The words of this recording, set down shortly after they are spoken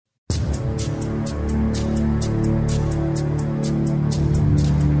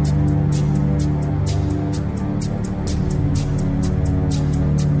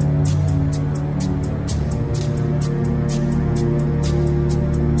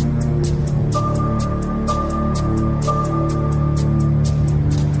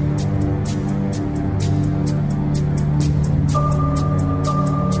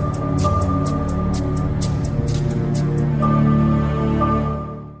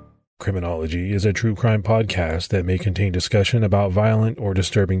Criminology is a true crime podcast that may contain discussion about violent or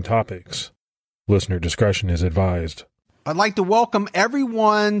disturbing topics. Listener discretion is advised. I'd like to welcome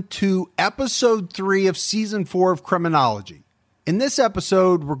everyone to episode 3 of season 4 of Criminology. In this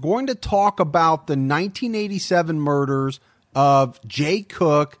episode, we're going to talk about the 1987 murders of Jay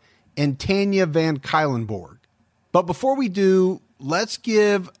Cook and Tanya Van Cuylenborg. But before we do, let's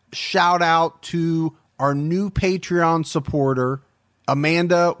give a shout out to our new Patreon supporter,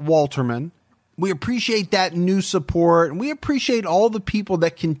 Amanda Walterman. We appreciate that new support, and we appreciate all the people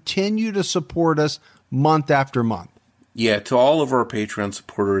that continue to support us month after month. Yeah, to all of our Patreon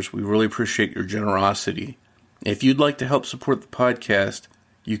supporters, we really appreciate your generosity. If you'd like to help support the podcast,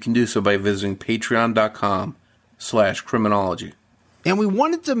 you can do so by visiting patreon.com/criminology. And we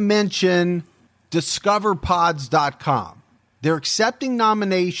wanted to mention discoverpods.com. They're accepting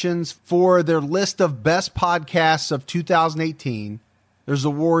nominations for their list of best podcasts of 2018. There's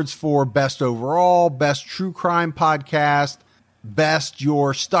awards for best overall, best true crime podcast, best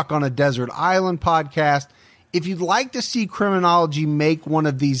You're Stuck on a Desert Island podcast. If you'd like to see Criminology make one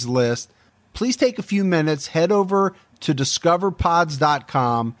of these lists, please take a few minutes, head over to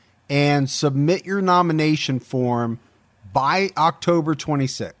discoverpods.com and submit your nomination form by October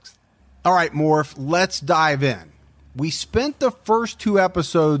 26th. All right, Morph, let's dive in. We spent the first 2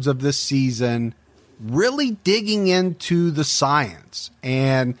 episodes of this season really digging into the science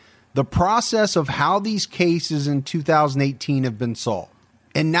and the process of how these cases in 2018 have been solved.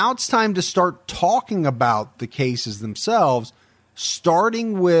 And now it's time to start talking about the cases themselves,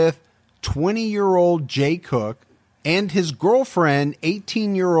 starting with 20-year-old Jay Cook and his girlfriend,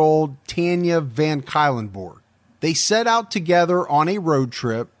 18-year-old Tanya Van Cuylenborg. They set out together on a road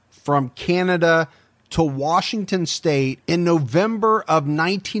trip from Canada to Washington State in November of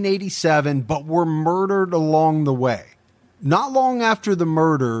 1987, but were murdered along the way. Not long after the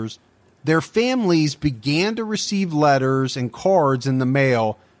murders, their families began to receive letters and cards in the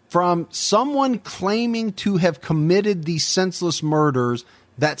mail from someone claiming to have committed these senseless murders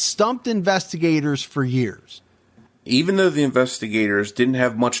that stumped investigators for years. Even though the investigators didn't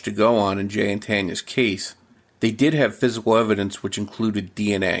have much to go on in Jay and Tanya's case, they did have physical evidence which included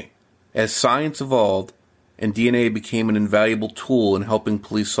DNA. As science evolved and DNA became an invaluable tool in helping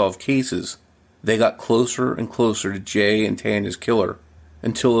police solve cases, they got closer and closer to Jay and Tanya's killer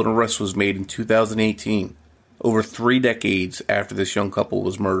until an arrest was made in 2018, over 3 decades after this young couple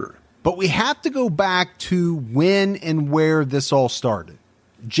was murdered. But we have to go back to when and where this all started.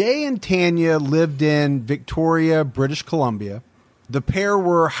 Jay and Tanya lived in Victoria, British Columbia. The pair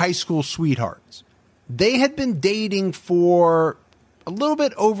were high school sweethearts. They had been dating for a little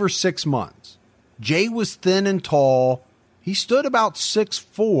bit over 6 months. Jay was thin and tall. He stood about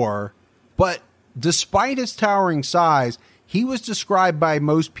 6'4", but despite his towering size, he was described by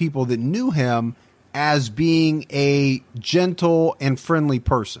most people that knew him as being a gentle and friendly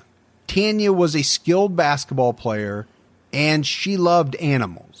person. Tanya was a skilled basketball player, and she loved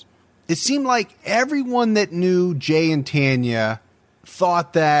animals. It seemed like everyone that knew Jay and Tanya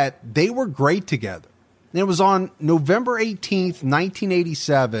thought that they were great together. And it was on November 18th,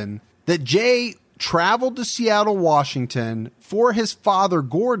 1987, that Jay traveled to Seattle, Washington for his father,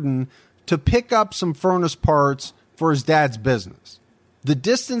 Gordon, to pick up some furnace parts for his dad's business. The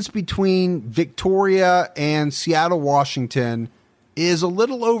distance between Victoria and Seattle, Washington is a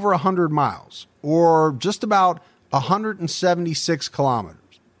little over 100 miles, or just about 176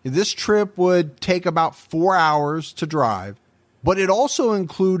 kilometers. This trip would take about 4 hours to drive, but it also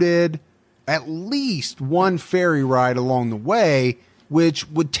included at least one ferry ride along the way, which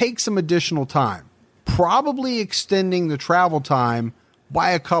would take some additional time, probably extending the travel time by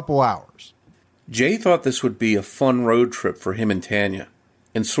a couple hours. Jay thought this would be a fun road trip for him and Tanya,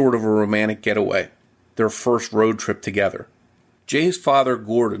 and sort of a romantic getaway, their first road trip together. Jay's father,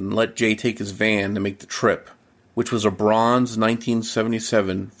 Gordon, let Jay take his van to make the trip, which was a bronze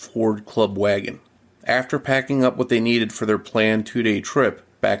 1977 Ford Club wagon. After packing up what they needed for their planned 2-day trip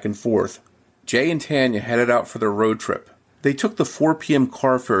back and forth, Jay and Tanya headed out for their road trip. They took the 4 p.m.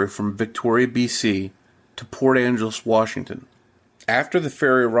 car ferry from Victoria, BC to Port Angeles, Washington. After the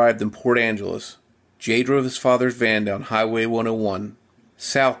ferry arrived in Port Angeles, Jay drove his father's van down Highway 101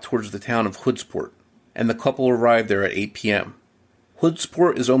 south towards the town of Hoodsport, and the couple arrived there at 8 p.m.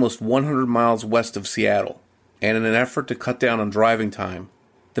 Hoodsport is almost 100 miles west of Seattle, and in an effort to cut down on driving time,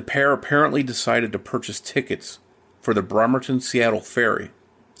 the pair apparently decided to purchase tickets for the Bremerton-Seattle ferry,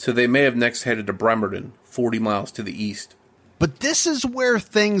 so they may have next headed to Bremerton, 40 miles to the east. But this is where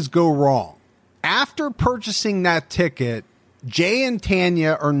things go wrong. After purchasing that ticket, Jay and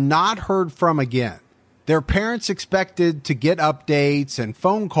Tanya are not heard from again. Their parents expected to get updates and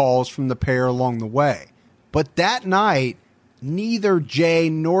phone calls from the pair along the way. But that night, neither Jay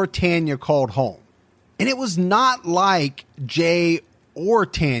nor Tanya called home. And it was not like Jay or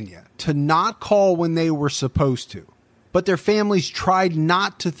Tanya to not call when they were supposed to. But their families tried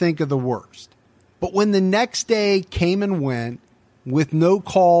not to think of the worst. But when the next day came and went, with no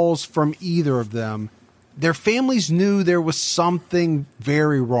calls from either of them, their families knew there was something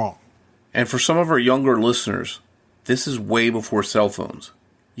very wrong. And for some of our younger listeners, this is way before cell phones.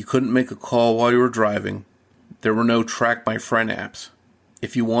 You couldn't make a call while you were driving. There were no Track My Friend apps.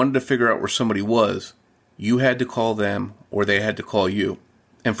 If you wanted to figure out where somebody was, you had to call them or they had to call you.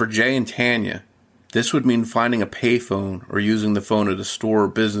 And for Jay and Tanya, this would mean finding a payphone or using the phone at a store or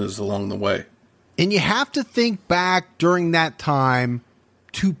business along the way. And you have to think back during that time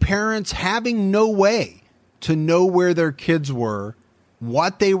to parents having no way to know where their kids were,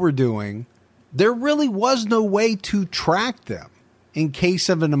 what they were doing. There really was no way to track them in case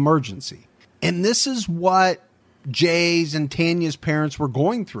of an emergency. And this is what Jay's and Tanya's parents were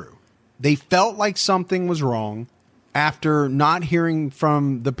going through. They felt like something was wrong after not hearing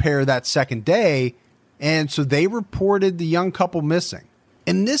from the pair that second day, and so they reported the young couple missing.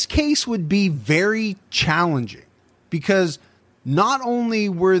 And this case would be very challenging because not only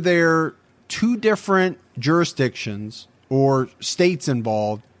were there two different jurisdictions or states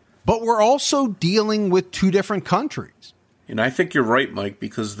involved, but we're also dealing with two different countries. And I think you're right, Mike,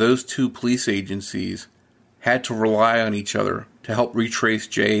 because those two police agencies had to rely on each other to help retrace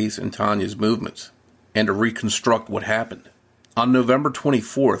Jay's and Tanya's movements and to reconstruct what happened. On November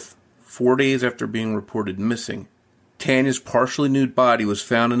 24th, 4 days after being reported missing, Tanya's partially nude body was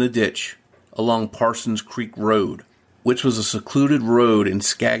found in a ditch along Parsons Creek Road, which was a secluded road in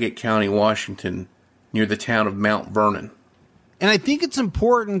Skagit County, Washington, near the town of Mount Vernon. And I think it's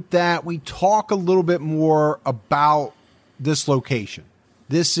important that we talk a little bit more about this location.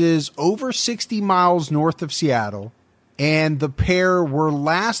 This is over 60 miles north of Seattle, and the pair were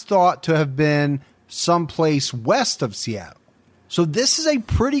last thought to have been someplace west of Seattle. So this is a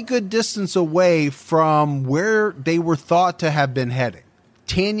pretty good distance away from where they were thought to have been heading.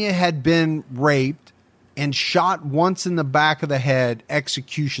 Tanya had been raped and shot once in the back of the head,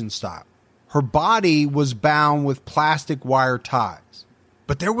 execution style. Her body was bound with plastic wire ties.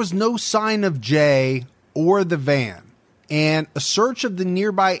 But there was no sign of Jay or the van, and a search of the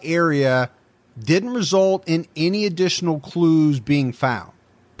nearby area didn't result in any additional clues being found.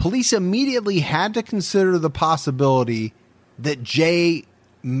 Police immediately had to consider the possibility that Jay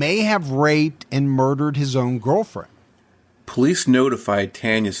may have raped and murdered his own girlfriend. Police notified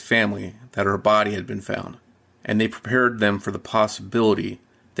Tanya's family that her body had been found, and they prepared them for the possibility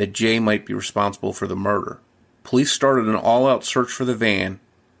that Jay might be responsible for the murder. Police started an all-out search for the van,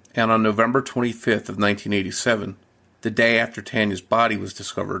 and on November 25th of 1987, the day after Tanya's body was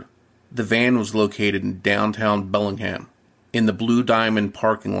discovered, the van was located in downtown Bellingham, in the Blue Diamond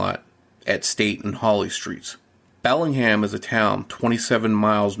parking lot at State and Holly Streets. Bellingham is a town 27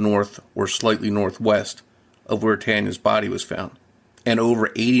 miles north or slightly northwest of where Tanya's body was found, and over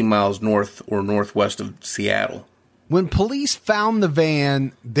 80 miles north or northwest of Seattle. When police found the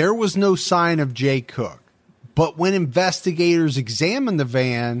van, there was no sign of Jay Cook. But when investigators examined the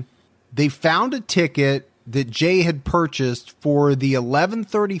van, they found a ticket that Jay had purchased for the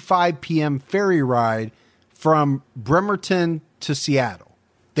 11:35 p.m. ferry ride from Bremerton to Seattle.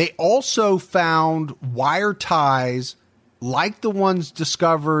 They also found wire ties like the ones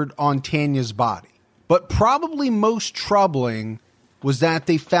discovered on Tanya's body. But probably most troubling was that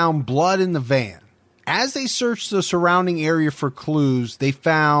they found blood in the van. As they searched the surrounding area for clues, they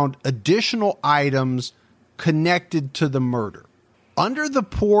found additional items connected to the murder. Under the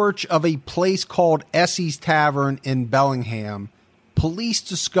porch of a place called Essie's Tavern in Bellingham, police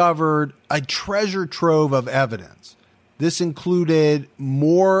discovered a treasure trove of evidence. This included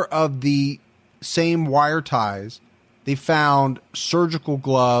more of the same wire ties. They found surgical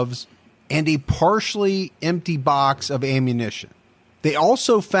gloves and a partially empty box of ammunition. They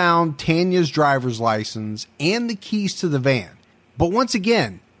also found Tanya's driver's license and the keys to the van. But once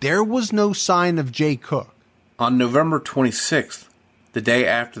again, there was no sign of Jay Cook. On November 26th, the day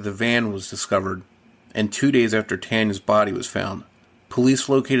after the van was discovered, and 2 days after Tanya's body was found, police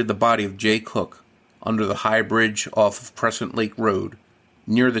located the body of Jay Cook under the high bridge off of Crescent Lake Road,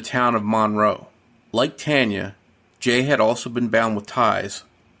 near the town of Monroe. Like Tanya, Jay had also been bound with ties,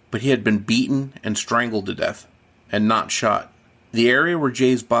 but he had been beaten and strangled to death, and not shot. The area where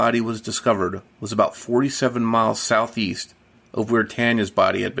Jay's body was discovered was about 47 miles southeast of where Tanya's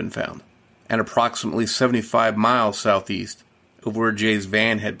body had been found, and approximately 75 miles southeast of where Jay's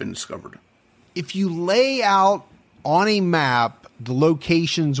van had been discovered. If you lay out on a map the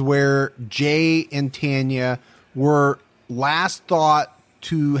locations where Jay and Tanya were last thought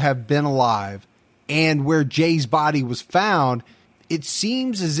to have been alive and where Jay's body was found, it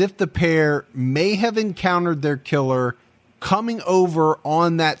seems as if the pair may have encountered their killer coming over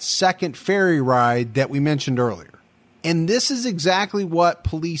on that second ferry ride that we mentioned earlier. And this is exactly what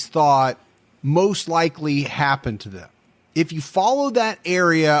police thought most likely happened to them. If you follow that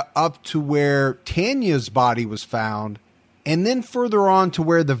area up to where Tanya's body was found, and then further on to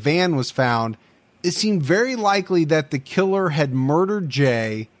where the van was found, it seemed very likely that the killer had murdered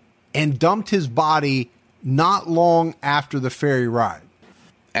Jay and dumped his body not long after the ferry ride.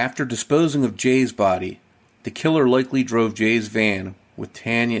 After disposing of Jay's body, the killer likely drove Jay's van with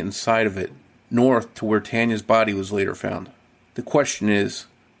Tanya inside of it north to where Tanya's body was later found. The question is,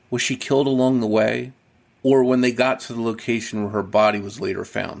 was she killed along the way, or when they got to the location where her body was later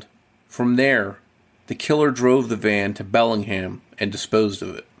found? From there, the killer drove the van to Bellingham and disposed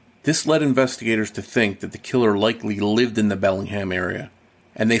of it. This led investigators to think that the killer likely lived in the Bellingham area,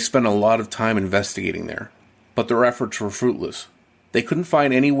 and they spent a lot of time investigating there. But their efforts were fruitless. They couldn't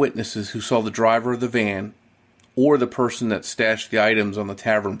find any witnesses who saw the driver of the van or the person that stashed the items on the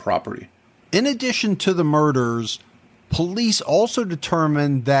tavern property. In addition to the murders, police also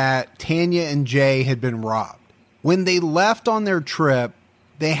determined that Tanya and Jay had been robbed. When they left on their trip,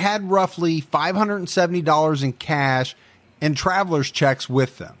 they had roughly $570 in cash and traveler's checks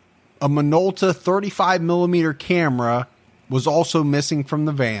with them. A Minolta 35mm camera was also missing from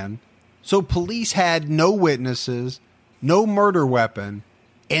the van, so police had no witnesses, no murder weapon,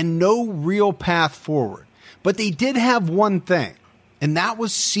 and no real path forward. But they did have one thing, and that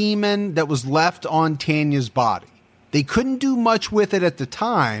was semen that was left on Tanya's body. They couldn't do much with it at the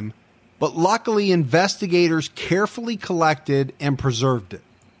time, but luckily investigators carefully collected and preserved it.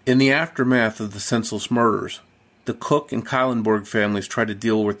 In the aftermath of the senseless murders, the Cook and Kylenborg families tried to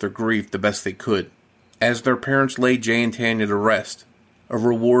deal with their grief the best they could. As their parents laid Jay and Tanya to rest, a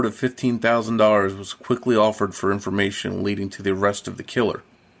reward of $15,000 was quickly offered for information leading to the arrest of the killer.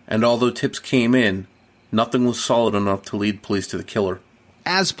 And although tips came in, nothing was solid enough to lead police to the killer.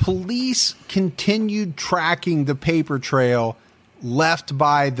 As police continued tracking the paper trail left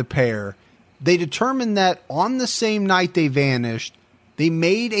by the pair, they determined that on the same night they vanished, they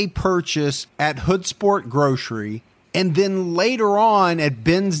made a purchase at Hoodsport Grocery and then later on at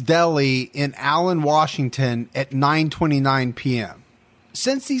Ben's Deli in Allen, Washington at 9:29 p.m.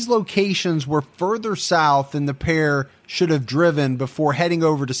 Since these locations were further south than the pair should have driven before heading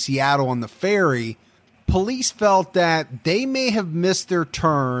over to Seattle on the ferry, police felt that they may have missed their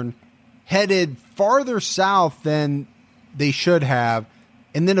turn, headed farther south than they should have,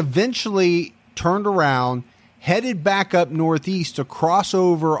 and then eventually turned around, headed back up northeast to cross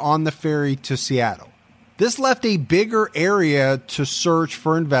over on the ferry to Seattle. This left a bigger area to search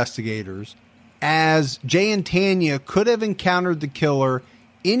for investigators, as Jay and Tanya could have encountered the killer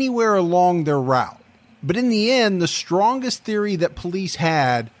anywhere along their route. But in the end, the strongest theory that police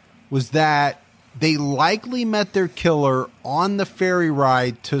had was that they likely met their killer on the ferry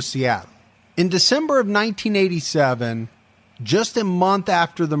ride to Seattle. In December of 1987, just a month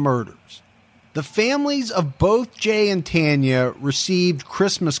after the murders, the families of both Jay and Tanya received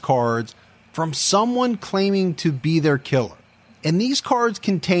Christmas cards from someone claiming to be their killer. And these cards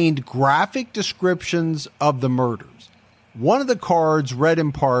contained graphic descriptions of the murders. One of the cards read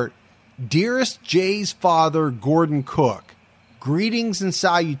in part, "Dearest Jay's father, Gordon Cook, greetings and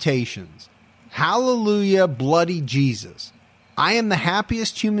salutations. Hallelujah, bloody Jesus. I am the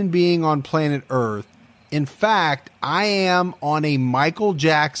happiest human being on planet Earth. In fact, I am on a Michael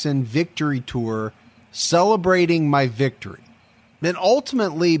Jackson victory tour celebrating my victory." And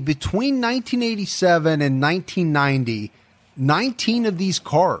ultimately, between 1987 and 1990, 19 of these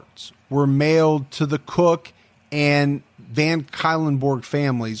cards were mailed to the Cook and Van Kylenborg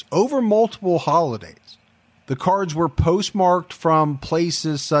families over multiple holidays. The cards were postmarked from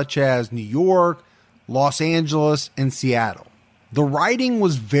places such as New York, Los Angeles, and Seattle. The writing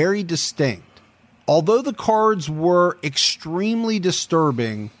was very distinct. Although the cards were extremely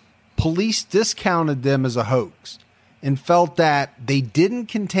disturbing, police discounted them as a hoax and felt that they didn't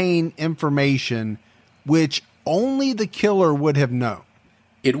contain information which only the killer would have known.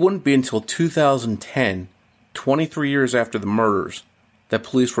 It wouldn't be until 2010, 23 years after the murders, that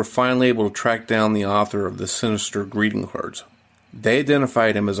police were finally able to track down the author of the sinister greeting cards. They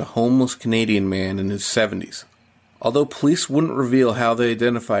identified him as a homeless Canadian man in his 70s. Although police wouldn't reveal how they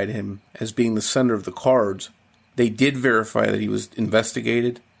identified him as being the sender of the cards, they did verify that he was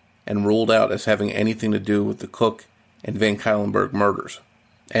investigated and ruled out as having anything to do with the Cook and Van Kylenborg murders.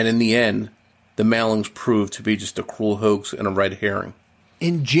 And in the end, the mailings proved to be just a cruel hoax and a red herring.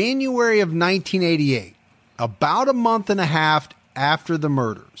 In January of 1988, about a month and a half after the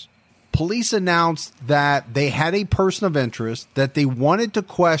murders, police announced that they had a person of interest that they wanted to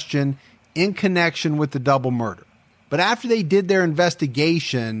question in connection with the double murder. But after they did their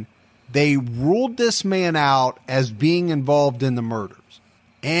investigation, they ruled this man out as being involved in the murders.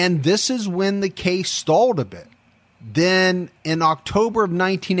 And this is when the case stalled a bit. Then in October of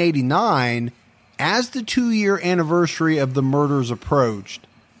 1989, as the 2-year anniversary of the murders approached,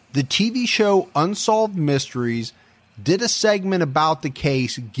 the TV show Unsolved Mysteries did a segment about the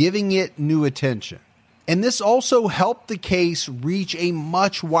case, giving it new attention. And this also helped the case reach a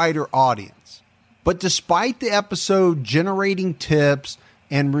much wider audience. But despite the episode generating tips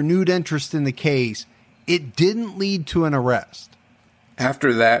and renewed interest in the case, it didn't lead to an arrest.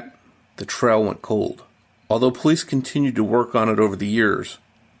 After that, the trail went cold. Although police continued to work on it over the years,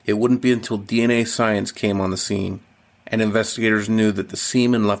 it wouldn't be until DNA science came on the scene, and investigators knew that the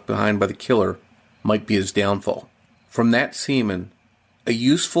semen left behind by the killer might be his downfall. From that semen, a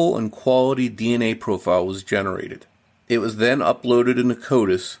useful and quality DNA profile was generated. It was then uploaded into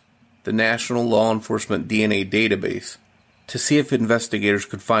CODIS, the National Law Enforcement DNA Database, to see if investigators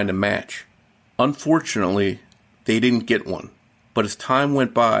could find a match. Unfortunately, they didn't get one. But as time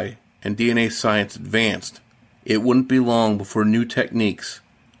went by and DNA science advanced, it wouldn't be long before new techniques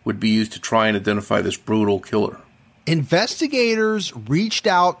would be used to try and identify this brutal killer. Investigators reached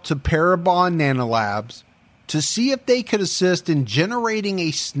out to Parabon Nanolabs to see if they could assist in generating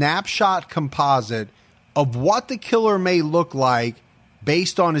a snapshot composite of what the killer may look like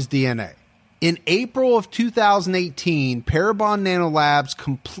based on his DNA. In April of 2018, Parabon Nanolabs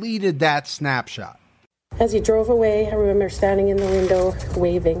completed that snapshot. As he drove away, I remember standing in the window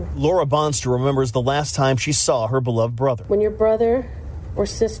waving. Laura Bonster remembers the last time she saw her beloved brother. When your brother or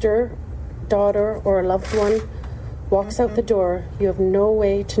sister, daughter, or a loved one walks out the door, you have no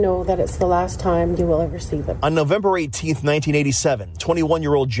way to know that it's the last time you will ever see them. On November 18th, 1987,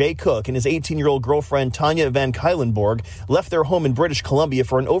 21-year-old Jay Cook and his 18-year-old girlfriend Tanya Van Kuylenborg left their home in British Columbia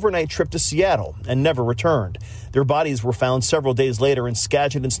for an overnight trip to Seattle and never returned. Their bodies were found several days later in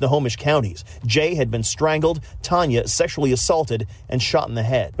Skagit and Snohomish counties. Jay had been strangled, Tanya sexually assaulted, and shot in the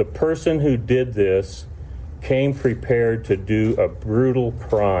head. The person who did this came prepared to do a brutal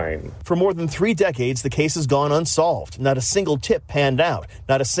crime. For more than 3 decades, the case has gone unsolved. Not a single tip panned out.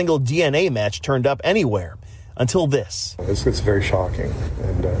 Not a single DNA match turned up anywhere. Until this. It's very shocking.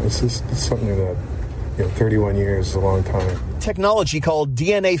 And it's something that, 31 years is a long time. Technology called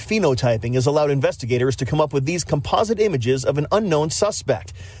DNA phenotyping has allowed investigators to come up with these composite images of an unknown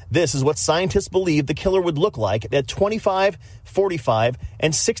suspect. This is what scientists believe the killer would look like at 25, 45,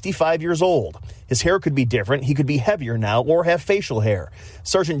 and 65 years old. His hair could be different, he could be heavier now, or have facial hair.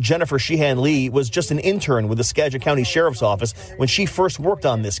 Sergeant Jennifer Sheehan Lee was just an intern with the Skagit County Sheriff's Office when she first worked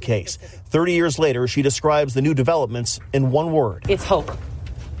on this case. 30 years later, she describes the new developments in one word. It's hope.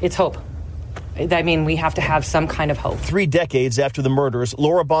 It's hope. I mean, we have to have some kind of hope. 3 decades after the murders,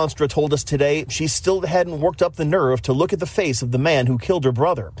 Laura Bonstra told us today she still hadn't worked up the nerve to look at the face of the man who killed her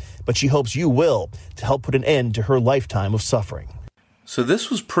brother. But she hopes you will, to help put an end to her lifetime of suffering. So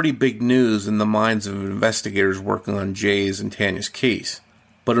this was pretty big news in the minds of investigators working on Jay's and Tanya's case.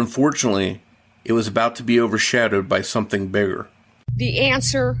 But unfortunately, it was about to be overshadowed by something bigger. The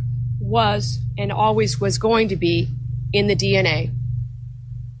answer was, and always was going to be, in the DNA.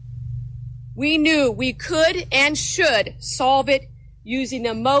 We knew we could and should solve it using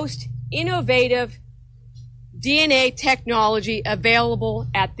the most innovative DNA technology available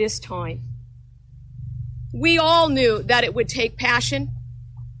at this time. We all knew that it would take passion.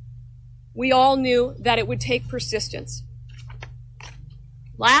 We all knew that it would take persistence.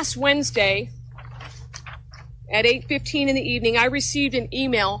 Last Wednesday at 8:15 in the evening, I received an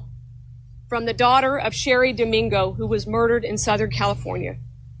email from the daughter of Sherry Domingo, who was murdered in Southern California.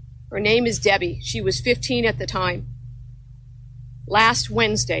 Her name is Debbie. She was 15 at the time. Last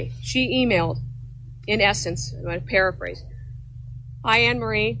Wednesday, she emailed, in essence, I'm going to paraphrase. Hi, Anne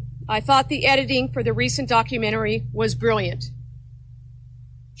Marie. I thought the editing for the recent documentary was brilliant.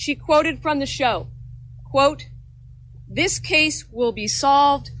 She quoted from the show, quote, "This case will be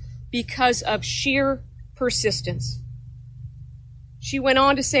solved because of sheer persistence." She went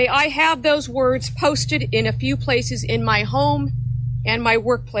on to say, "I have those words posted in a few places in my home and my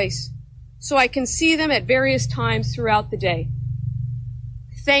workplace, so I can see them at various times throughout the day.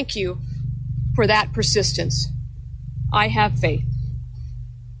 Thank you for that persistence. I have faith."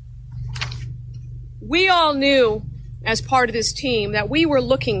 We all knew, as part of this team, that we were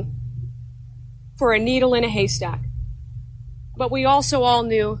looking for a needle in a haystack. But we also all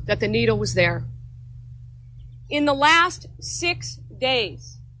knew that the needle was there. In the last 6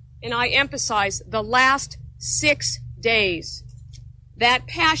 days, and I emphasize the last 6 days, that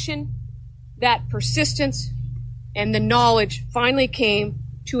passion, that persistence, and the knowledge finally came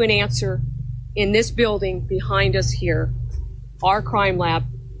to an answer in this building behind us here, our crime lab.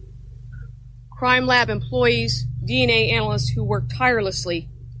 Crime lab employees, DNA analysts who worked tirelessly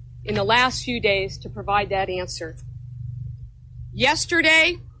in the last few days to provide that answer.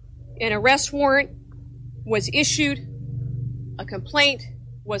 Yesterday, an arrest warrant was issued, a complaint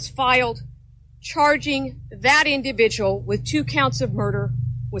was filed, charging that individual with 2 counts of murder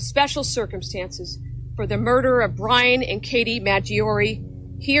with special circumstances for the murder of Brian and Katie Maggiore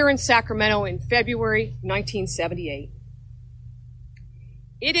here in Sacramento in February 1978.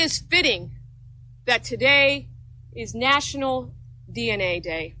 It is fitting that today is National DNA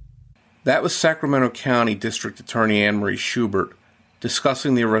Day. That was Sacramento County District Attorney Anne Marie Schubert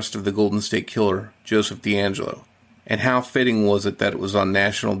discussing the arrest of the Golden State Killer, Joseph DeAngelo, and how fitting was it that it was on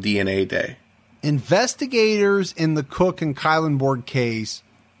National DNA Day. Investigators in the Cook and Kylenborg case,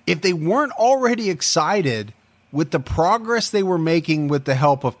 if they weren't already excited with the progress they were making with the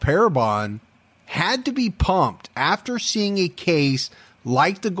help of Parabon, had to be pumped after seeing a case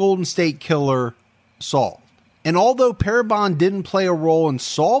like the Golden State Killer solved. And although Parabon didn't play a role in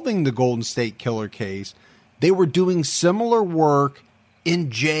solving the Golden State Killer case, they were doing similar work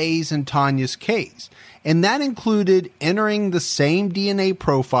in Jay's and Tanya's case. And that included entering the same DNA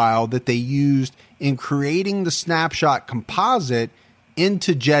profile that they used in creating the snapshot composite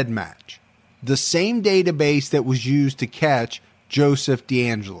into GEDmatch, the same database that was used to catch Joseph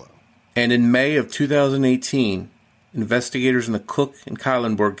DeAngelo. And in May of 2018, investigators in the Cook and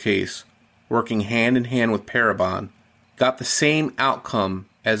Kylenborg case, working hand in hand with Parabon, got the same outcome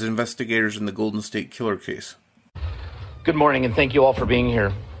as investigators in the Golden State Killer case. Good morning, and thank you all for being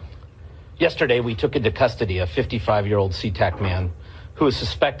here. Yesterday, we took into custody a 55-year-old SeaTac man who is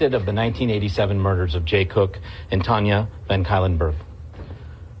suspected of the 1987 murders of Jay Cook and Tanya Van Kylenborg.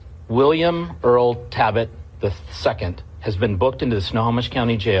 William Earl Tabbitt II has been booked into the Snohomish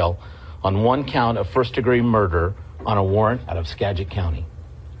County Jail on 1 count of first-degree murder on a warrant out of Skagit County.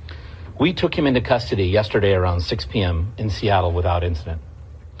 We took him into custody yesterday around 6 p.m. in Seattle without incident.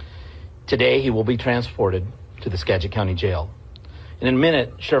 Today, he will be transported to the Skagit County Jail. In a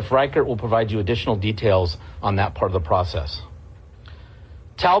minute, Sheriff Reichert will provide you additional details on that part of the process.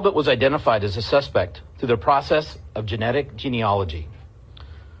 Talbot was identified as a suspect through the process of genetic genealogy.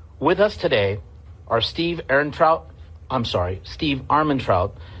 With us today are Steve Armentrout and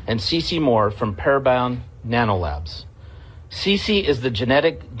Cece Moore from Parabon Nanolabs. Cece is the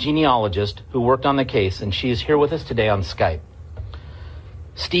genetic genealogist who worked on the case, and she is here with us today on Skype.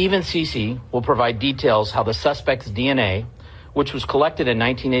 Steve and Cece will provide details how the suspect's DNA, which was collected in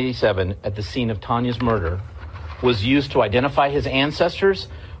 1987 at the scene of Tanya's murder, was used to identify his ancestors,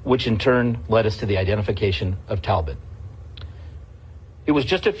 which in turn led us to the identification of Talbot. It was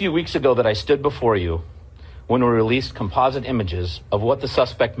just a few weeks ago that I stood before you when we released composite images of what the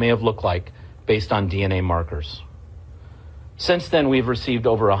suspect may have looked like based on DNA markers. Since then, we've received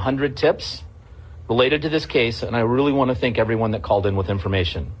over 100 tips related to this case, and I really want to thank everyone that called in with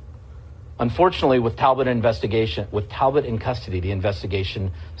information. Unfortunately, with Talbot in custody, the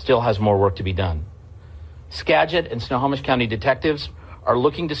investigation still has more work to be done. Skagit and Snohomish County detectives are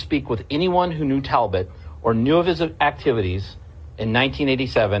looking to speak with anyone who knew Talbot or knew of his activities in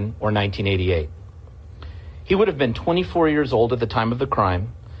 1987 or 1988. He would have been 24 years old at the time of the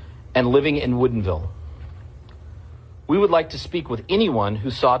crime and living in Woodinville. We would like to speak with anyone who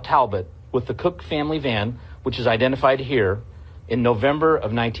saw Talbot with the Cook family van, which is identified here, in November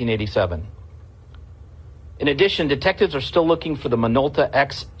of 1987. In addition, detectives are still looking for the Minolta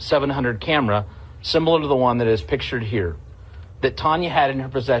X700 camera, similar to the one that is pictured here, that Tanya had in her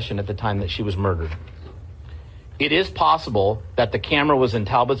possession at the time that she was murdered. It is possible that the camera was in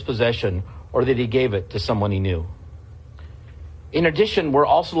Talbot's possession or that he gave it to someone he knew. In addition, we're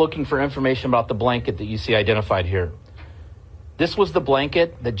also looking for information about the blanket that you see identified here. This was the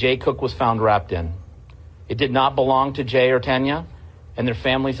blanket that Jay Cook was found wrapped in. It did not belong to Jay or Tanya, and their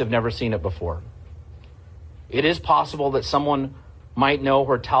families have never seen it before. It is possible that someone might know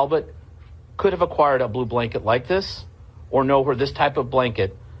where Talbot could have acquired a blue blanket like this, or know where this type of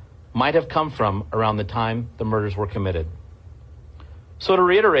blanket might have come from around the time the murders were committed. So to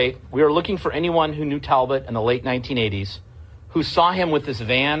reiterate, we are looking for anyone who knew Talbot in the late 1980s, who saw him with this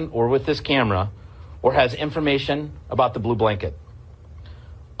van or with this camera, or has information about the blue blanket.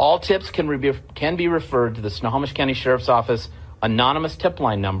 All tips can be referred to the Snohomish County Sheriff's Office anonymous tip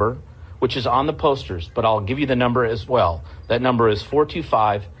line number, which is on the posters, but I'll give you the number as well. That number is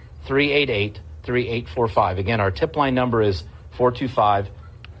 425-388-2999. 3845. Again, our tip line number is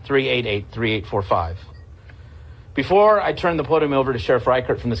 425-388-3845. Before I turn the podium over to Sheriff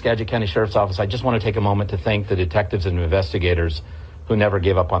Reichert from the Skagit County Sheriff's Office, I just want to take a moment to thank the detectives and investigators who never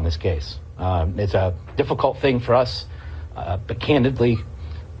gave up on this case. It's a difficult thing for us, but candidly,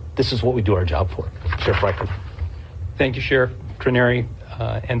 this is what we do our job for. Sheriff Reichert. Thank you, Sheriff Trenary.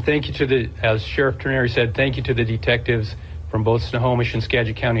 And thank you to as Sheriff Trenary said, thank you to the detectives from both Snohomish and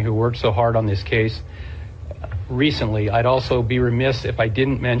Skagit County who worked so hard on this case recently. I'd also be remiss if I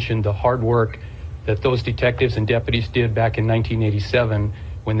didn't mention the hard work that those detectives and deputies did back in 1987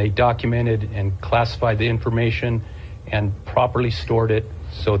 when they documented and classified the information and properly stored it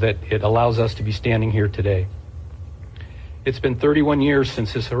so that it allows us to be standing here today. It's been 31 years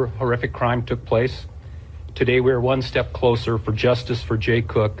since this horrific crime took place. Today we are one step closer for justice for Jay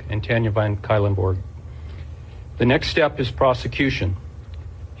Cook and Tanya Van Cuylenborg. The next step is prosecution.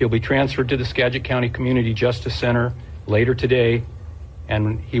 He'll be transferred to the Skagit County Community Justice Center later today,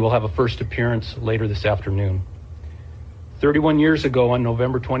 and he will have a first appearance later this afternoon. 31 years ago, on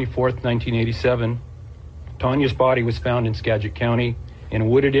November 24th, 1987, Tanya's body was found in Skagit County in a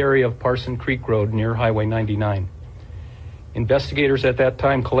wooded area of Parson Creek Road near Highway 99. Investigators at that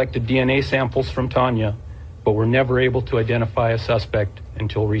time collected DNA samples from Tanya, but were never able to identify a suspect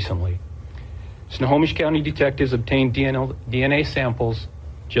until recently. Snohomish County detectives obtained DNA samples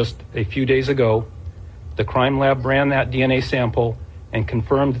just a few days ago. The crime lab ran that DNA sample and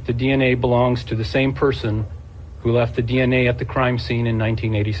confirmed that the DNA belongs to the same person who left the DNA at the crime scene in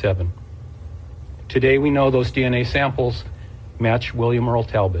 1987. Today we know those DNA samples match William Earl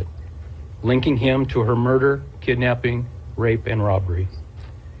Talbot, linking him to her murder, kidnapping, rape, and robbery.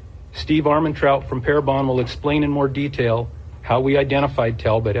 Steve Armentrout from Parabon will explain in more detail how we identified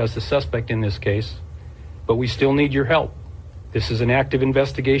Talbot as the suspect in this case, but we still need your help. This is an active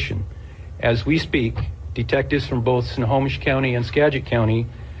investigation. As we speak, detectives from both Snohomish County and Skagit County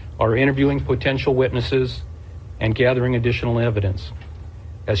are interviewing potential witnesses and gathering additional evidence.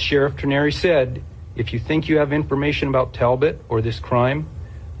 As Sheriff Trenary said, if you think you have information about Talbot or this crime,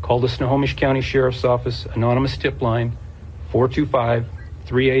 call the Snohomish County Sheriff's Office anonymous tip line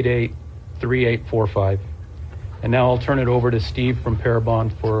 425-388-3845. And now I'll turn it over to Steve from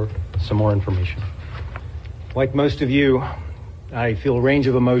Parabon for some more information. Like most of you, I feel a range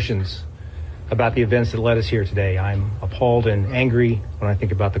of emotions about the events that led us here today. I'm appalled and angry when I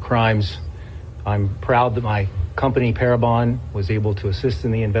think about the crimes. I'm proud that my company, Parabon, was able to assist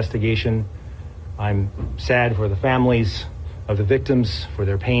in the investigation. I'm sad for the families of the victims, for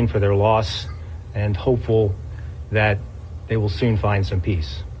their pain, for their loss, and hopeful that they will soon find some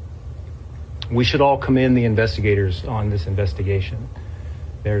peace. We should all commend the investigators on this investigation.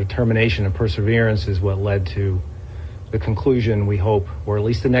 Their determination and perseverance is what led to the conclusion, we hope, or at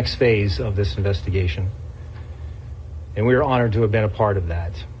least the next phase of this investigation. And we are honored to have been a part of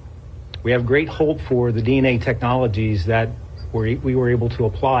that. We have great hope for the DNA technologies that we were able to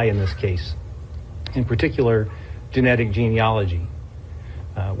apply in this case, in particular, genetic genealogy.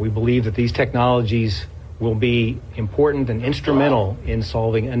 We believe that these technologies will be important and instrumental in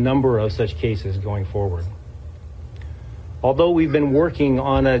solving a number of such cases going forward. Although we've been working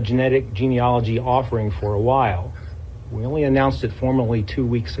on a genetic genealogy offering for a while, we only announced it formally 2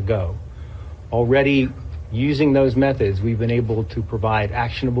 weeks ago. Already, using those methods, we've been able to provide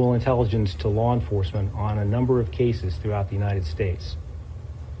actionable intelligence to law enforcement on a number of cases throughout the United States.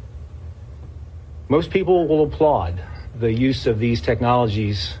 Most people will applaud the use of these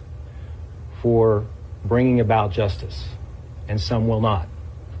technologies for bringing about justice, and some will not.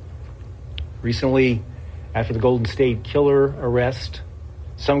 Recently, after the Golden State Killer arrest,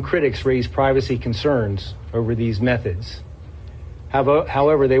 some critics raised privacy concerns over these methods.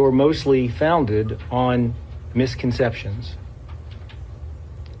 However, they were mostly founded on misconceptions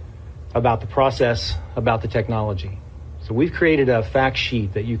about the process, about the technology. So we've created a fact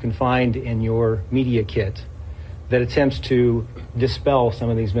sheet that you can find in your media kit that attempts to dispel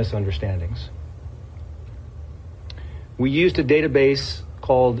some of these misunderstandings. We used a database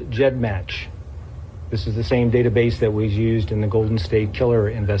called GEDmatch. This is the same database that was used in the Golden State Killer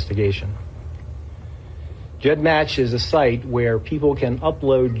investigation. GEDmatch is a site where people can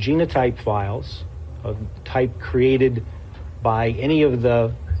upload genotype files of type created by any of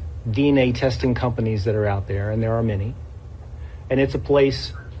the DNA testing companies that are out there, and there are many. And it's a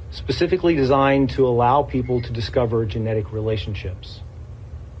place specifically designed to allow people to discover genetic relationships.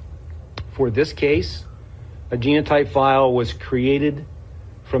 For this case, a genotype file was created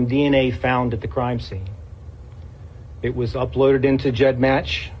from DNA found at the crime scene. It was uploaded into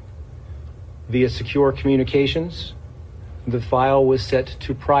GEDmatch via secure communications. The file was set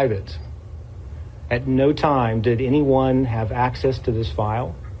to private. At no time did anyone have access to this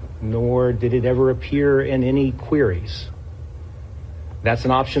file, nor did it ever appear in any queries. That's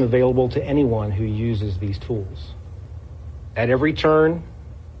an option available to anyone who uses these tools. At every turn,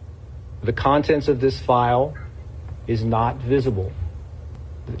 the contents of this file is not visible.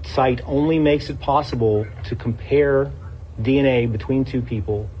 The site only makes it possible to compare DNA between two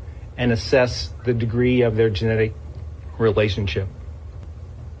people and assess the degree of their genetic relationship.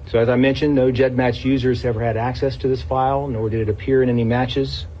 So as I mentioned, no GEDmatch users ever had access to this file, nor did it appear in any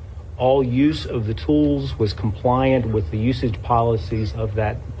matches. All use of the tools was compliant with the usage policies of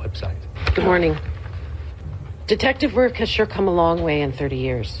that website. Good morning. Detective work has sure come a long way in 30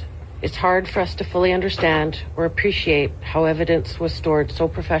 years. It's hard for us to fully understand or appreciate how evidence was stored so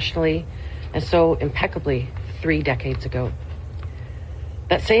professionally and so impeccably 3 decades ago.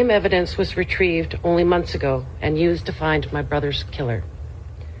 That same evidence was retrieved only months ago and used to find my brother's killer.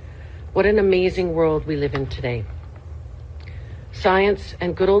 What an amazing world we live in today. Science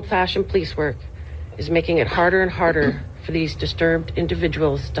and good old-fashioned police work is making it harder and harder for these disturbed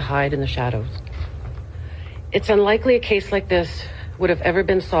individuals to hide in the shadows. It's unlikely a case like this would have ever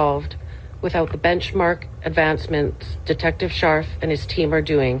been solved without the benchmark advancements Detective Scharf and his team are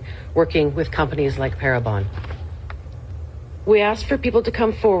doing, working with companies like Parabon. We asked for people to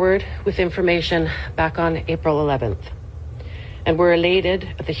come forward with information back on April 11th, and we're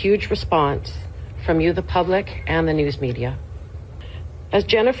elated at the huge response from you, the public, and the news media. As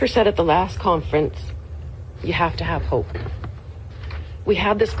Jennifer said at the last conference, you have to have hope. We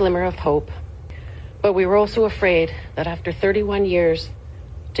had this glimmer of hope, but we were also afraid that after 31 years,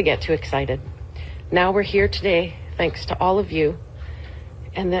 to get too excited. Now we're here today, thanks to all of you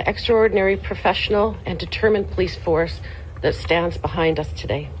and the extraordinary professional and determined police force that stands behind us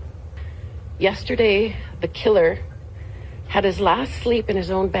today. Yesterday, the killer had his last sleep in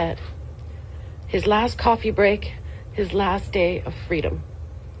his own bed, his last coffee break, his last day of freedom.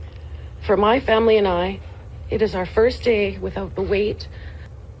 For my family and I, it is our first day without the weight,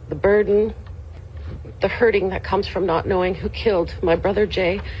 the burden, the hurting that comes from not knowing who killed my brother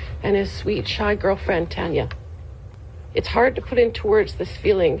Jay and his sweet, shy girlfriend Tanya. It's hard to put into words this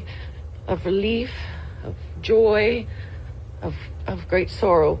feeling of relief, of joy, of great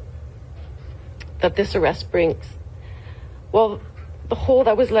sorrow that this arrest brings. Well, the hole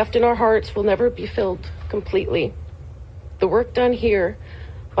that was left in our hearts will never be filled completely. The work done here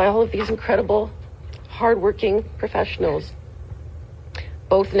by all of these incredible, hardworking professionals,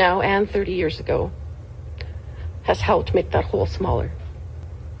 both now and 30 years ago, has helped make that hole smaller.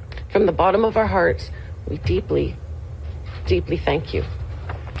 From the bottom of our hearts, we deeply, deeply thank you.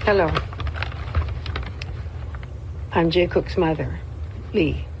 Hello. I'm Jay Cook's mother,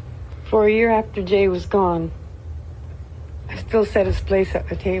 Lee. For a year after Jay was gone, I still set his place at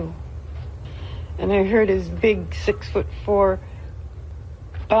the table. And I heard his big 6'4"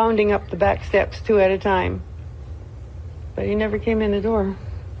 bounding up the back steps 2 at a time. But he never came in the door.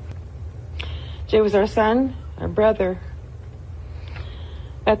 Jay was our son, our brother.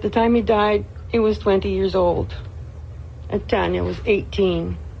 At the time he died, he was 20 years old. And Tanya was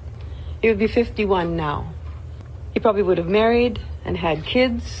 18. He would be 51 now. He probably would have married and had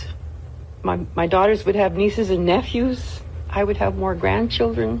kids. My daughters would have nieces and nephews. I would have more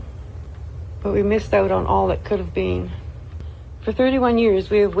grandchildren. But we missed out on all that could have been. For 31 years,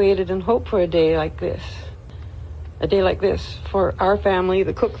 we have waited and hoped for a day like this. A day like this for our family,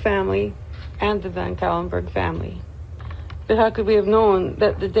 the Cook family, and the Van Cauwenberg family. But how could we have known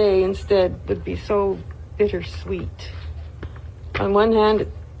that the day instead would be so bittersweet? On one hand,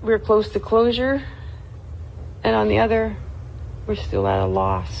 we're close to closure, and on the other, we're still at a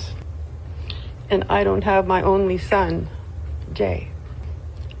loss. And I don't have my only son, Jay.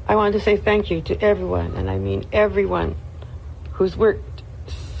 I want to say thank you to everyone, and I mean everyone, who's worked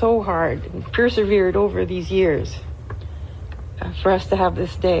so hard and persevered over these years for us to have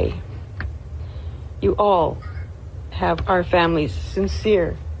this day. You all have our family's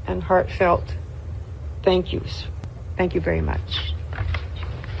sincere and heartfelt thank yous. Thank you very much.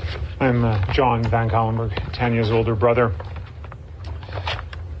 I'm John Van Cauwenberg, Tanya's older brother.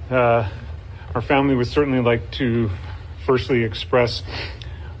 Our family would certainly like to firstly express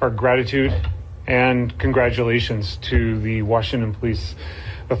our gratitude and congratulations to the Washington police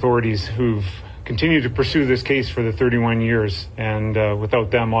authorities who've continued to pursue this case for the 31 years. And without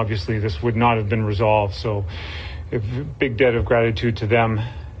them, obviously, this would not have been resolved. So a big debt of gratitude to them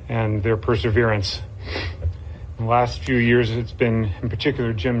and their perseverance. In the last few years, it's been, in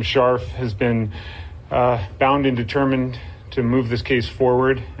particular, Jim Scharf has been bound and determined to move this case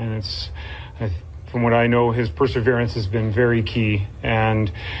forward. And it's from what I know, his perseverance has been very key,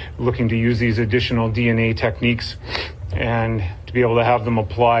 and looking to use these additional DNA techniques and to be able to have them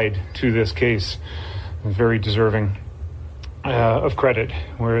applied to this case is very deserving of credit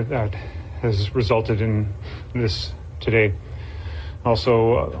where that has resulted in this today.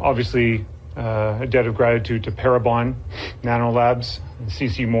 Also, obviously, a debt of gratitude to Parabon Nanolabs and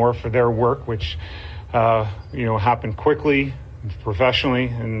CC Moore for their work, which happened quickly, professionally,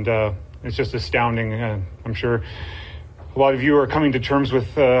 and it's just astounding. I'm sure a lot of you are coming to terms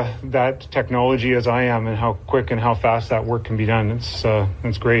with that technology as I am, and how quick and how fast that work can be done.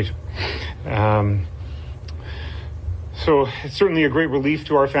 It's great. So it's certainly a great relief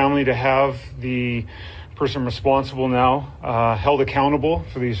to our family to have the person responsible now held accountable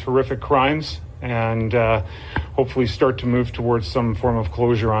for these horrific crimes, and hopefully start to move towards some form of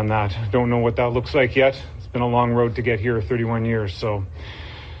closure on that. Don't know what that looks like yet. It's been a long road to get here, 31 years. So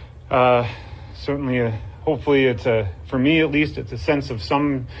certainly, hopefully it's for me at least, it's a sense of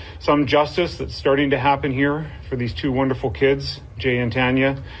some justice that's starting to happen here for these two wonderful kids, Jay and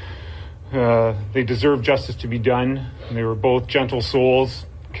Tanya. They deserve justice to be done. They were both gentle souls,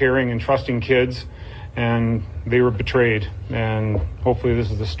 caring and trusting kids, and they were betrayed. And hopefully this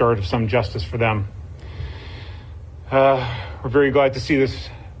is the start of some justice for them. We're very glad to see this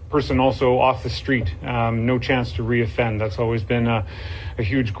person also off the street. No chance to reoffend. That's always been a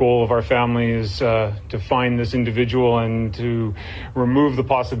huge goal of our family, is to find this individual and to remove the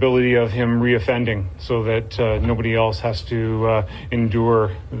possibility of him reoffending, so that nobody else has to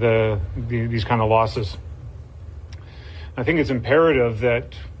endure these kind of losses. I think it's imperative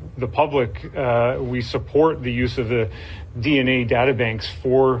that the public, we support the use of the DNA databanks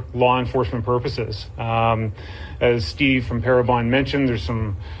for law enforcement purposes. As Steve from Parabon mentioned, there's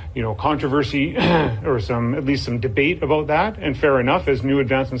some controversy or at least some debate about that, and fair enough. As new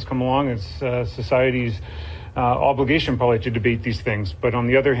advancements come along, it's society's obligation probably to debate these things. But on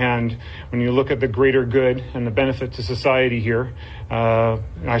the other hand, when you look at the greater good and the benefit to society here,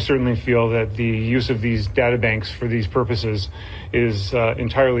 I certainly feel that the use of these databanks for these purposes is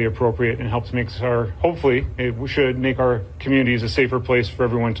entirely appropriate and helps hopefully it should make our communities a safer place for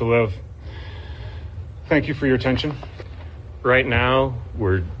everyone to live. Thank you for your attention. Right now,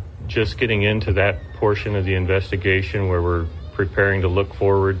 we're just getting into that portion of the investigation where we're preparing to look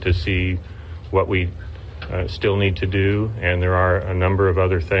forward to see what we still need to do, and there are a number of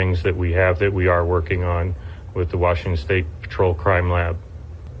other things that we are working on with the Washington State Patrol Crime Lab.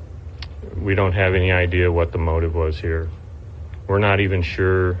 We don't have any idea what the motive was here. We're not even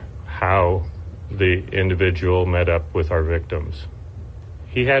sure how the individual met up with our victims.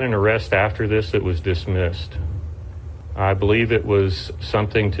 He had an arrest after this that was dismissed. I believe it was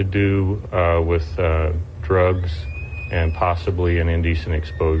something to do with drugs and possibly an indecent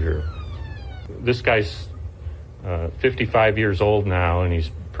exposure. This guy's 55 years old now, and he's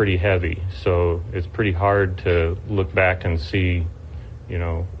pretty heavy, so it's pretty hard to look back and see,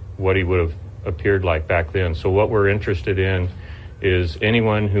 what he would have appeared like back then. So what we're interested in is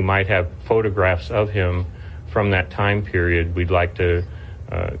anyone who might have photographs of him from that time period. We'd like to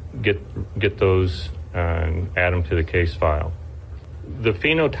get those and add them to the case file. The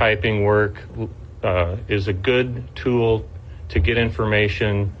phenotyping work is a good tool to get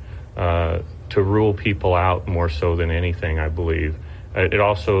information to rule people out more so than anything, I believe. It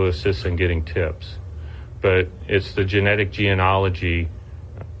also assists in getting tips. But it's the genetic genealogy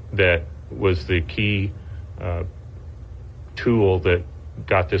that was the key tool that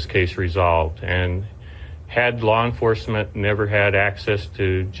got this case resolved. And had law enforcement never had access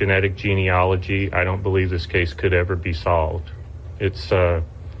to genetic genealogy, I don't believe this case could ever be solved. It's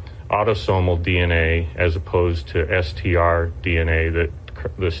autosomal DNA as opposed to STR DNA that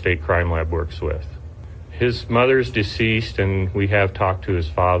the State Crime Lab works with. His mother's deceased, and we have talked to his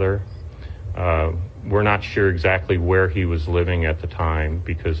father. We're not sure exactly where he was living at the time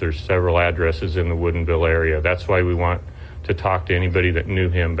because there's several addresses in the Woodinville area. That's why we want to talk to anybody that knew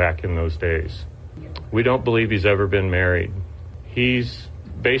him back in those days. We don't believe he's ever been married. He's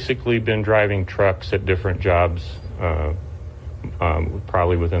basically been driving trucks at different jobs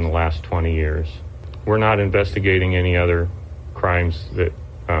probably within the last 20 years. We're not investigating any other crimes that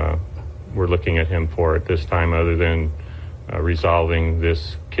we're looking at him for at this time other than resolving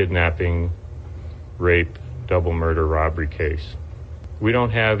this kidnapping, rape, double murder, robbery case. We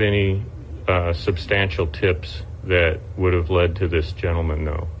don't have any substantial tips that would have led to this gentleman,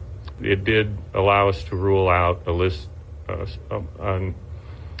 though. It did allow us to rule out a list.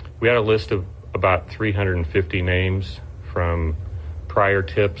 We had a list of about 350 names from prior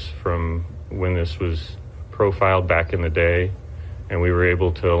tips from when this was profiled back in the day, and we were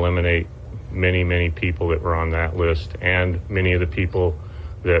able to eliminate many, many people that were on that list and many of the people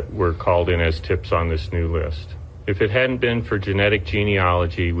that were called in as tips on this new list. If it hadn't been for genetic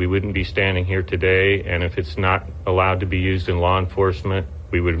genealogy, we wouldn't be standing here today, and if it's not allowed to be used in law enforcement,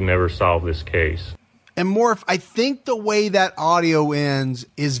 we would have never solved this case. And Morph, I think the way that audio ends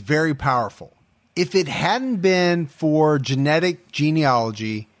is very powerful. If it hadn't been for genetic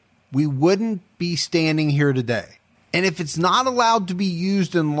genealogy, we wouldn't be standing here today. And if it's not allowed to be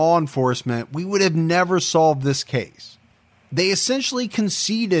used in law enforcement, we would have never solved this case. They essentially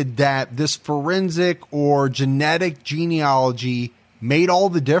conceded that this forensic or genetic genealogy made all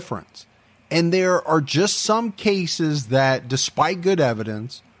the difference. And there are just some cases that, despite good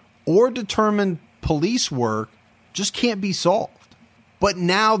evidence or determined police work, just can't be solved. But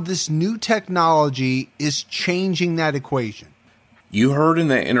now this new technology is changing that equation. You heard in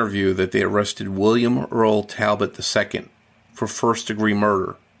that interview that they arrested William Earl Talbot II for first-degree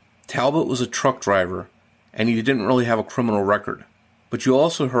murder. Talbot was a truck driver, and he didn't really have a criminal record. But you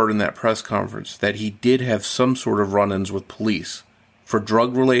also heard in that press conference that he did have some sort of run-ins with police for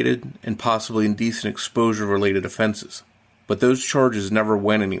drug-related and possibly indecent exposure-related offenses. But those charges never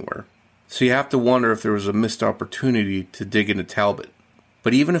went anywhere. So you have to wonder if there was a missed opportunity to dig into Talbot.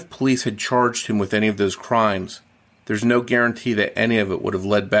 But even if police had charged him with any of those crimes, there's no guarantee that any of it would have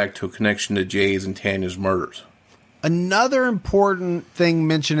led back to a connection to Jay's and Tanya's murders. Another important thing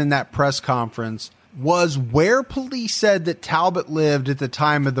mentioned in that press conference was where police said that Talbot lived at the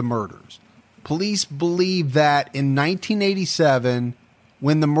time of the murders. Police believe that in 1987,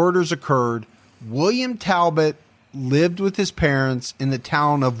 when the murders occurred, William Talbot lived with his parents in the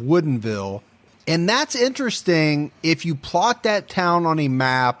town of Woodinville. And that's interesting if you plot that town on a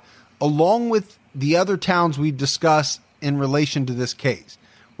map along with the other towns we've discussed in relation to this case.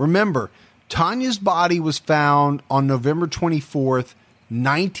 Remember, Tanya's body was found on November 24th,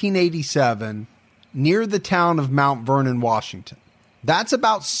 1987, near the town of Mount Vernon, Washington. That's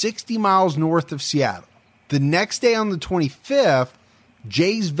about 60 miles north of Seattle. The next day on the 25th,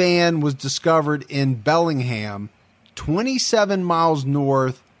 Jay's van was discovered in Bellingham, 27 miles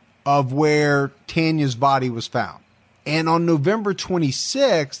north of where Tanya's body was found. And on November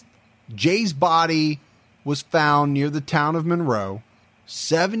 26th, Jay's body was found near the town of Monroe,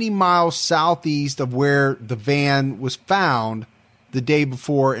 70 miles southeast of where the van was found the day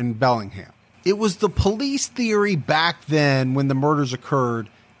before in Bellingham. It was the police theory back then when the murders occurred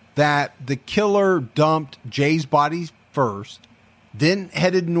that the killer dumped Jay's body first, then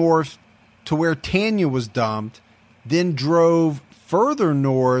headed north to where Tanya was dumped, then drove further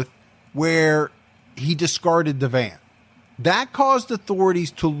north where he discarded the van. That caused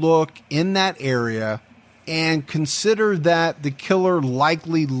authorities to look in that area and consider that the killer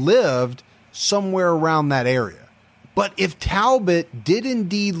likely lived somewhere around that area. But if Talbot did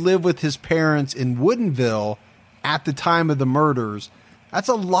indeed live with his parents in Woodinville at the time of the murders, that's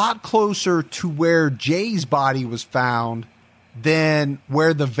a lot closer to where Jay's body was found than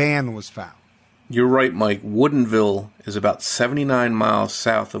where the van was found. You're right, Mike. Woodinville is about 79 miles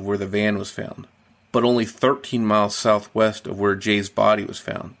south of where the van was found, but only 13 miles southwest of where Jay's body was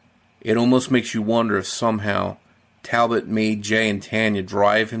found. It almost makes you wonder if somehow Talbot made Jay and Tanya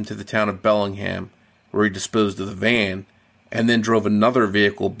drive him to the town of Bellingham, where he disposed of the van, and then drove another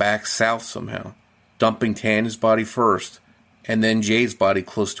vehicle back south somehow, dumping Tanya's body first, and then Jay's body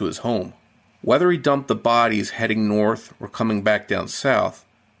close to his home. Whether he dumped the bodies heading north or coming back down south,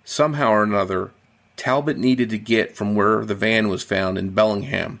 somehow or another, Talbot needed to get from where the van was found in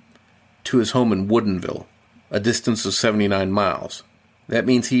Bellingham to his home in Woodinville, a distance of 79 miles. That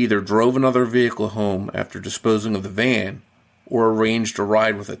means he either drove another vehicle home after disposing of the van or arranged a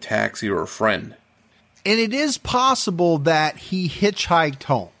ride with a taxi or a friend. And it is possible that he hitchhiked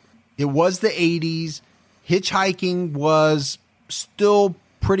home. It was the 80s. Hitchhiking was still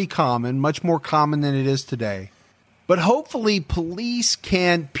pretty common, much more common than it is today. But hopefully police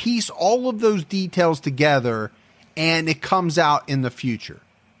can piece all of those details together and it comes out in the future.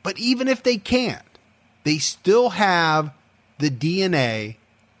 But even if they can't, they still have the DNA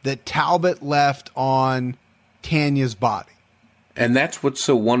that Talbot left on Tanya's body. And that's what's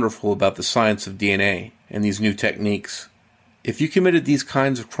so wonderful about the science of DNA and these new techniques. If you committed these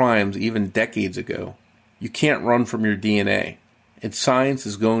kinds of crimes even decades ago, you can't run from your DNA, and science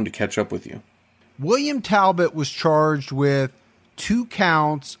is going to catch up with you. William Talbot was charged with 2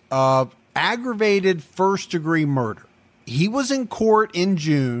 counts of aggravated first-degree murder. He was in court in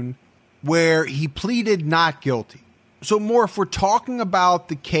June where he pleaded not guilty. So more, if we're talking about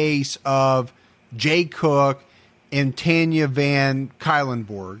the case of Jay Cook and Tanya Van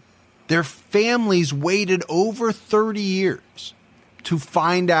Cuylenborg, their families waited over 30 years to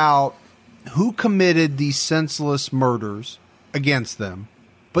find out who committed these senseless murders against them.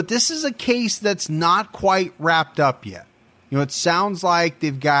 But this is a case that's not quite wrapped up yet. You know, it sounds like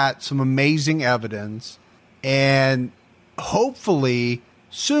they've got some amazing evidence, and hopefully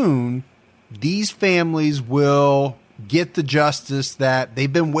soon these families will get the justice that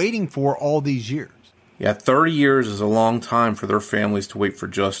they've been waiting for all these years. Yeah, 30 years is a long time for their families to wait for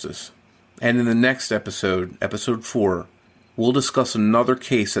justice. And in the next episode, episode 4, we'll discuss another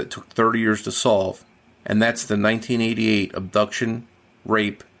case that took 30 years to solve, and that's the 1988 abduction,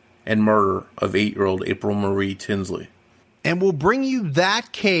 rape, and murder of 8-year-old April Marie Tinsley. And we'll bring you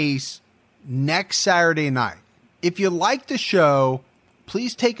that case next Saturday night. If you like the show,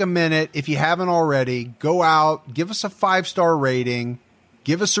 please take a minute, if you haven't already, go out, give us a 5-star rating,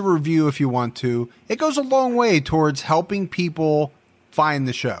 give us a review if you want to. It goes a long way towards helping people find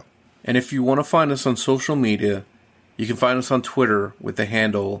the show. And if you want to find us on social media, you can find us on Twitter with the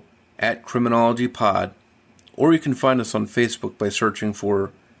handle @CriminologyPod, or you can find us on Facebook by searching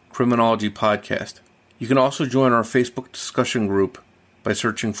for Criminology Podcast. You can also join our Facebook discussion group by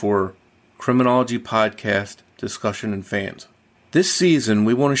searching for Criminology Podcast Discussion and Fans. This season,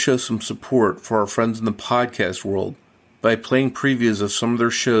 we want to show some support for our friends in the podcast world by playing previews of some of their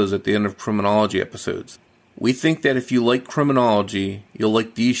shows at the end of Criminology episodes. We think that if you like criminology, you'll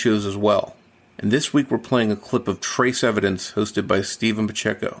like these shows as well. And this week we're playing a clip of Trace Evidence hosted by Steven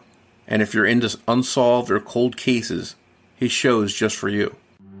Pacheco. And if you're into unsolved or cold cases, his show is just for you.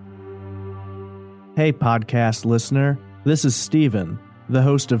 Hey podcast listener, this is Steven, the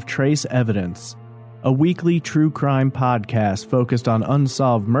host of Trace Evidence, a weekly true crime podcast focused on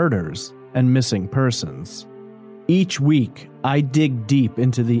unsolved murders and missing persons. Each week, I dig deep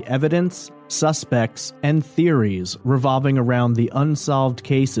into the evidence, suspects, and theories revolving around the unsolved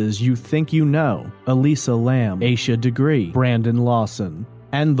cases you think you know: Elisa Lam, Aisha Degree, Brandon Lawson,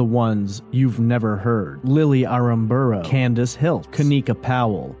 and the ones you've never heard: Lily Aramburo, Candace Hilt, Kanika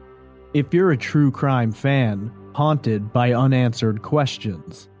Powell. If you're a true crime fan, haunted by unanswered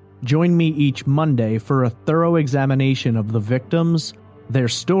questions, join me each Monday for a thorough examination of the victims, their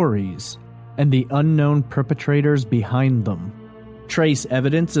stories, and the unknown perpetrators behind them. Trace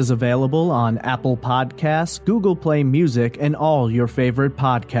Evidence is available on Apple Podcasts, Google Play Music, and all your favorite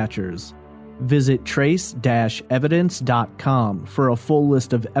podcatchers. Visit trace-evidence.com for a full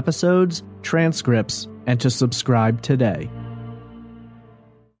list of episodes, transcripts, and to subscribe today.